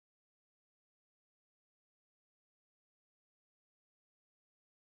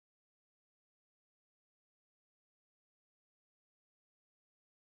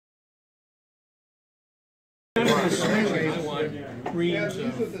kind of the same reams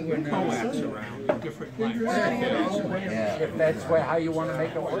of coax around in different lengths. Yeah. If that's how you want to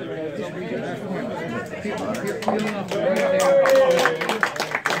make it work,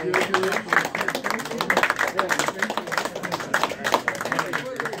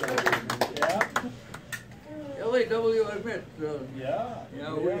 LAW admit, Yeah.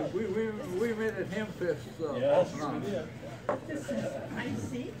 we met at Hempfest. Yes, we did. I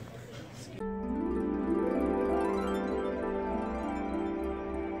see.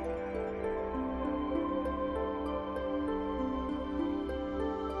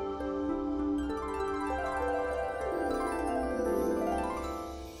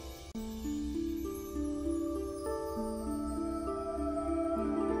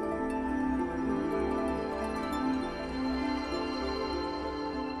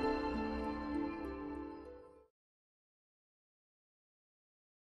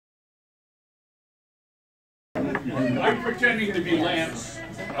 I'm pretending to be Lance.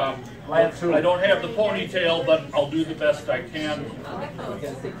 I don't have the ponytail, but I'll do the best I can.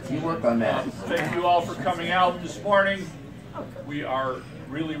 You work on that. Thank you all for coming out this morning. We are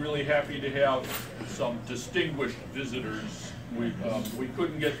really, really happy to have some distinguished visitors. We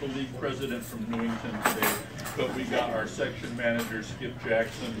couldn't get the league president from Newington today, but we got our section manager, Skip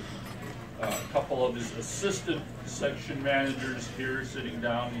Jackson, a couple of his assistant section managers here sitting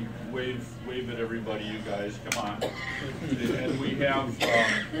down. Wave at everybody, you guys, come on. And we have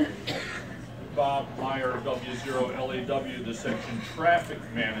Bob Meyer, W0LAW, the section traffic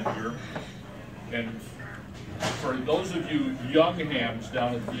manager. And for those of you young hams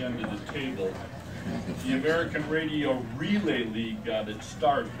down at the end of the table, the American Radio Relay League got its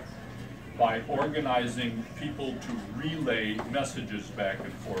start by organizing people to relay messages back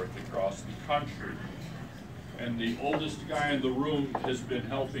and forth across the country. And the oldest guy in the room has been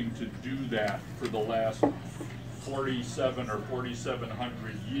helping to do that for the last 47 or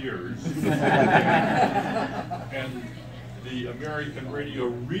 4,700 years. And the American Radio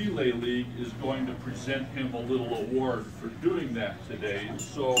Relay League is going to present him a little award for doing that today.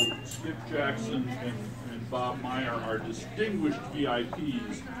 So Skip Jackson and Bob Meyer, our distinguished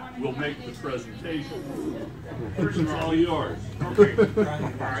VIPs, will make the presentation. First of all, yours. Okay.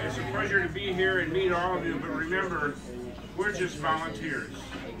 It's a pleasure to be here and meet all of you, but remember, we're just volunteers.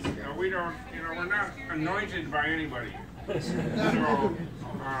 We don't, we're not anointed by anybody. So,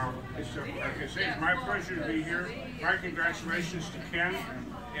 like I say, it's my pleasure to be here. My congratulations to Ken.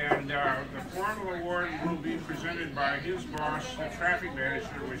 And the formal award will be presented by his boss, the traffic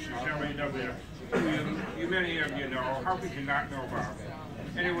manager, which is LAW. Many of you know. How could you not know about it?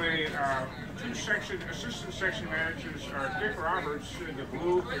 Anyway, two assistant section managers are Dick Roberts in the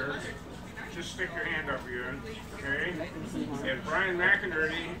blue here. Just stick your hand up here, okay? And Brian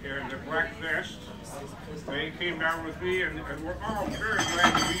McInerney in the black vest. They came down with me, and we're all very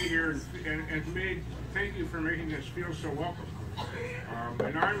glad to be here. And thank you for making us feel so welcome.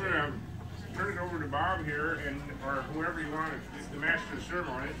 And I'm going to turn it over to Bob here, or whoever you want, the master of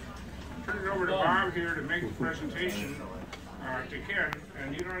ceremony. Turn it over to Bob here to make the presentation to Ken,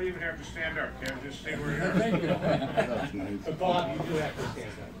 and you don't even have to stand up, Ken. Just stay where you are. Thank you. But Bob, you do have to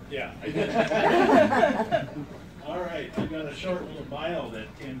stand up. Yeah, I did. All right, I got a short little bio that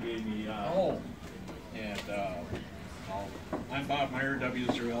Ken gave me. And I'm Bob Meyer,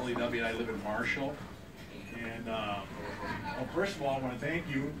 W0LAW. I live in Marshall. And well, first of all, I want to thank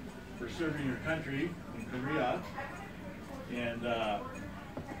you for serving your country in Korea. And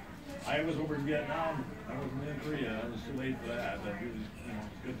I was over in Vietnam. I wasn't in Korea. I was too late for that, but it was,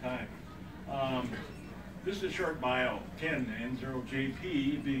 a good time. This is a short bio. Ken,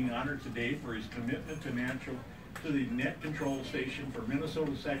 NOJP, being honored today for his commitment to the net control station for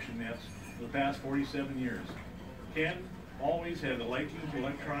Minnesota section nets for the past 47 years. Ken always had a liking to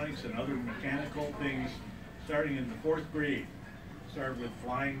electronics and other mechanical things, starting in the 4th grade. Started with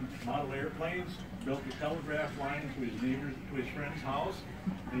flying model airplanes, built a telegraph line to his friend's house,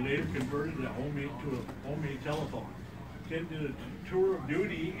 and later converted to a homemade telephone. Ken did a tour of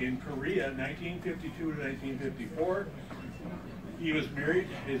duty in Korea, 1952 to 1954. He was married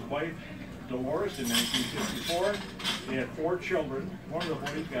to his wife, Dolores, in 1954. They had 4 children. One of the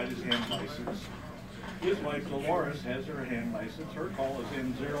boys got his hand license. His wife, Dolores, has her hand license. Her call is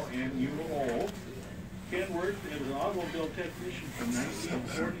N0NUO. Ken worked as an automobile technician from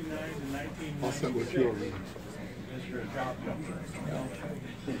 1949 to 1996. Mr. Job Jumper.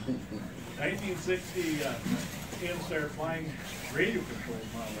 1960, Ken started flying radio-controlled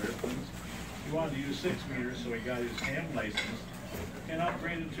model airplanes. He wanted to use 6 meters, so he got his ham license. Ken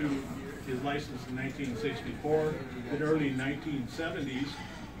upgraded to his license in 1964. In the early 1970s,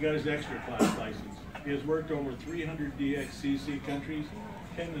 he got his extra class license. He has worked over 300 DXCC countries.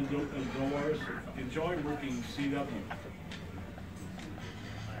 Ken and Dolores enjoy working CW.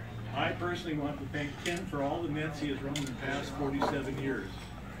 I personally want to thank Ken for all the nets he has run in the past 47 years.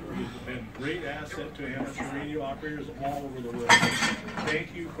 He has been a great asset to amateur radio operators all over the world.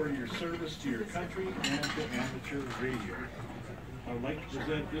 Thank you for your service to your country and to amateur radio. I would like to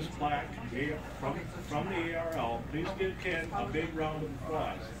present this plaque from the ARRL. Please give Ken a big round of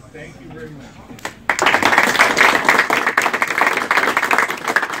applause. Thank you very much.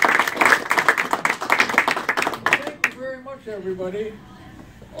 Thank you very much, everybody.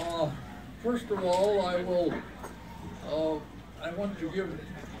 First of all, I want to give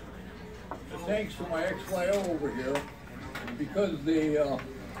thanks to my ex-FLIO over here, because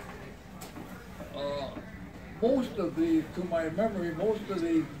to my memory, most of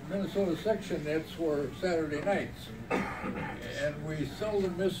the Minnesota section nets were Saturday nights, and we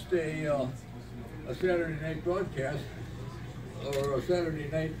seldom missed a Saturday night broadcast or a Saturday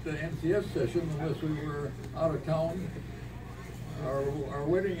night NCS session unless we were out of town. Our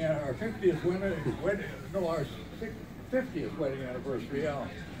wedding, our 50th our 50th wedding anniversary, yeah.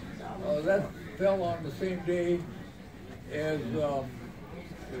 That fell on the same day as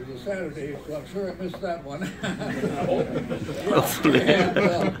it was a Saturday, so I'm sure I missed that one.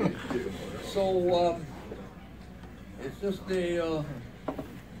 It's just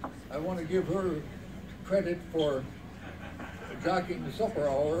I want to give her credit for jocking the supper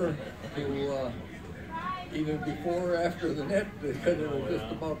hour to either before or after the net, because it was just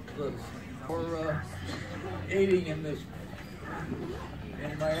about for aiding in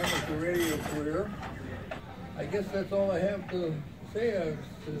my amateur radio career. I guess that's all I have to say.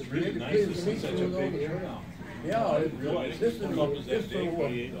 It's really nice to see such a big turnout. Yeah, this is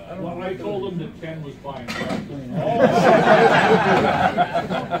Well, I told him that Ken was buying.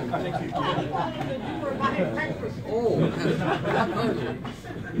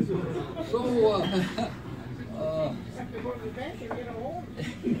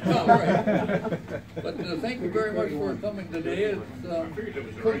 Right. But thank you very much for coming today. It's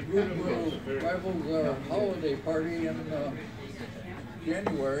Kurt Group rivals our holiday party in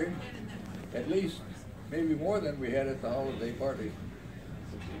January, at least maybe more than we had at the holiday party.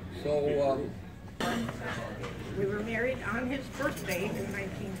 So we were married on his birthday in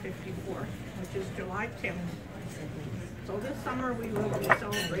 1954, which is July 10th. So this summer we will be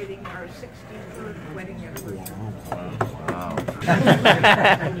celebrating our 63rd wedding anniversary. Wow.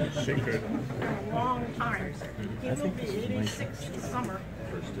 It's been a long time. He will be 86 this summer.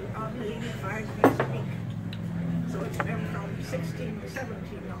 I'll be 85 next week. So it's been from 16 to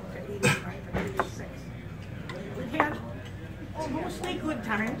 17 now to 85 and 86. We've had mostly good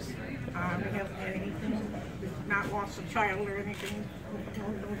times. We haven't had anything, we've not lost a child or anything,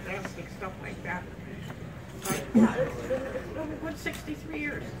 no drastic stuff like that. But yeah, it's been a good 63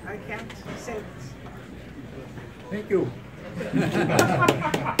 years. I can't say this. thank you.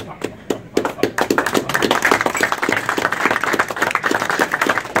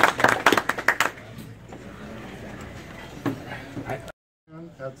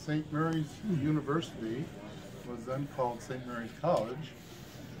 At St. Mary's University, was then called St. Mary's College,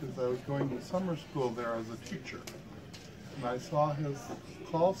 because I was going to summer school there as a teacher. And I saw his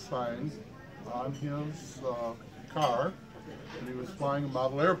call sign on his car, and he was flying a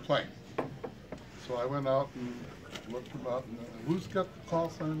model airplane. So I went out and looked about, and who's got the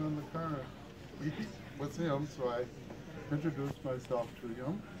call sign on the car? What's him? So I introduced myself to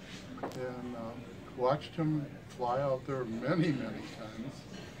him, and watched him fly out there many, many times,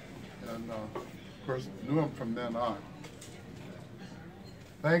 and of course knew him from then on.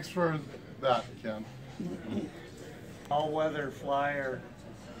 Thanks for that, Ken. All-weather flyer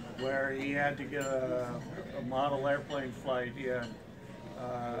where he had to get a model airplane flight in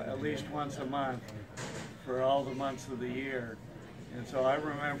at least once a month for all the months of the year. And so I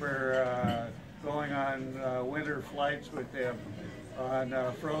remember going on winter flights with him on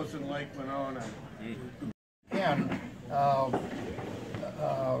frozen Lake Winona. And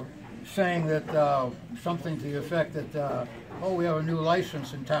saying that something to the effect that, oh, we have a new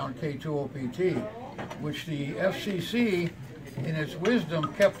license in town, K2OPT, which the FCC, in its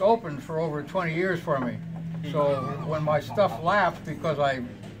wisdom, kept open for over 20 years for me. So when my stuff lapsed because I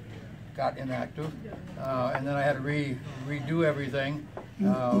got inactive, and then I had to redo everything,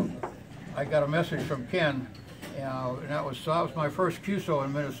 I got a message from Ken, and that was my first QSO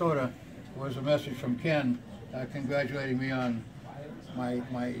in Minnesota, was a message from Ken congratulating me on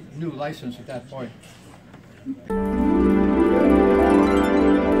my new license at that point.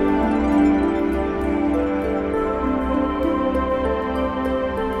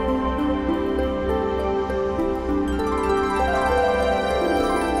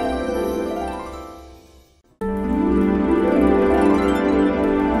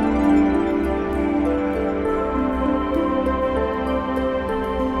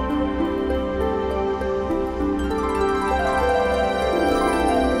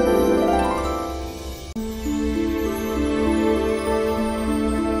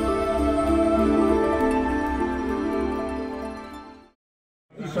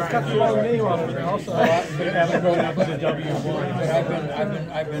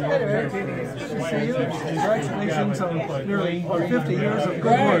 I've been over here. Congratulations on nearly 50 years of good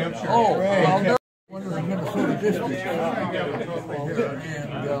work. Oh, well, one of the Minnesota districts. And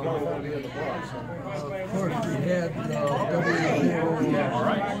of course, we had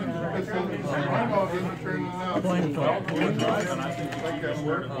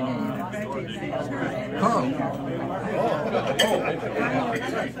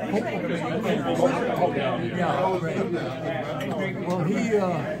Well, he